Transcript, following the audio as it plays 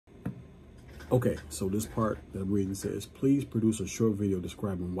Okay, so this part that I'm reading says, please produce a short video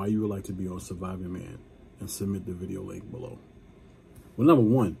describing why you would like to be on Surviving Man and submit the video link below. Well, number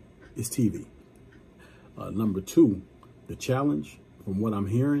one is TV. Number two, the challenge, from what I'm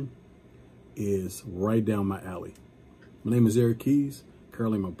hearing, is right down my alley. My name is Eric Keys.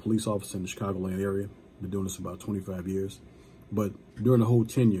 Currently, I'm a police officer in the Chicagoland area. Been doing this about 25 years. But during the whole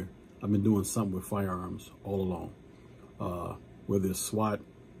tenure, I've been doing something with firearms all along. Whether it's SWAT,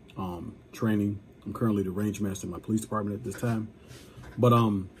 training. I'm currently the range master in my police department at this time. But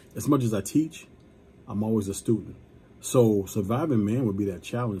as much as I teach, I'm always a student. So Surviving Man would be that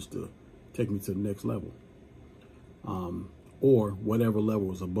challenge to take me to the next level. Or whatever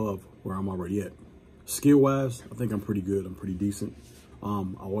level is above where I'm already at. Skill-wise, I think I'm pretty good. I'm pretty decent. I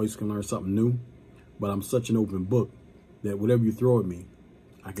always can learn something new. But I'm such an open book that whatever you throw at me,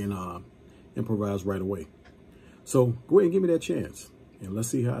 I can improvise right away. So go ahead and give me that chance. And let's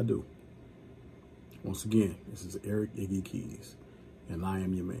see how I do. Once again, this is Eric Iggy Keys, and I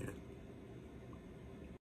am your man.